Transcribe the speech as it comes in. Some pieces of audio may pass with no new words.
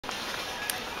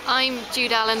I'm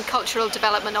Jude Allen, Cultural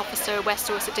Development Officer, West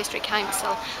Dorset District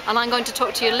Council, and I'm going to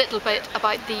talk to you a little bit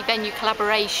about the venue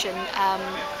collaboration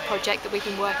project that we've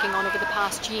been working on over the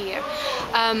past year.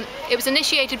 It was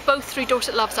initiated both through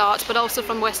Dorset Loves Arts but also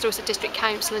from West Dorset District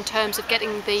Council in terms of getting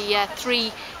the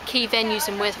three key venues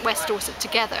in West Dorset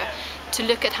together to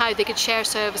look at how they could share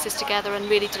services together and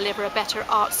really deliver a better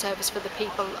art service for the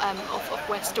people of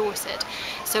West Dorset.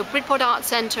 So Bridport Arts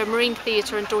Centre, Marine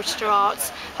Theatre and Dorchester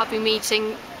Arts have been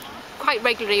meeting quite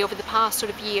regularly over the past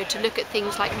sort of year to look at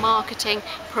things like marketing,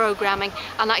 programming,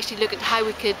 and actually look at how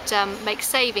we could make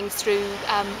savings through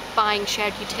buying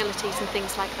shared utilities and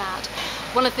things like that.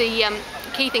 One of the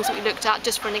key things that we looked at,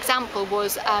 just for an example,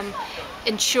 was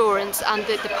insurance and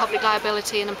the public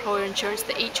liability and employer insurance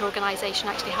that each organisation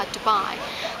actually had to buy.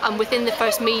 And within the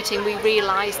first meeting we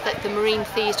realised that the Marine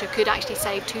Theatre could actually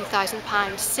save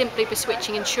 £2,000 simply by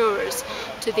switching insurers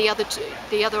to the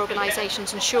other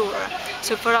organisation's insurer.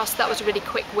 So for us that was a really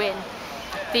quick win.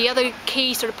 The other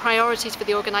key sort of priorities for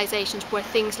the organisations were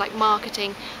things like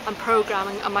marketing and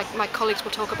programming, and my colleagues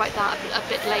will talk about that a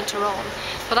bit later on.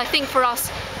 But I think for us,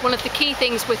 one of the key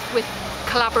things with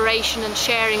collaboration and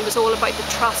sharing was all about the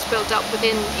trust built up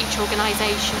within each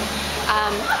organisation,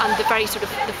 and the very sort of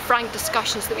the frank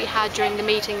discussions that we had during the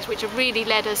meetings, which have really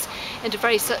led us into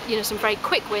some very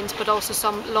quick wins, but also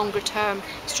some longer term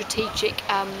strategic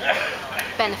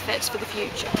benefits for the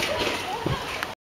future.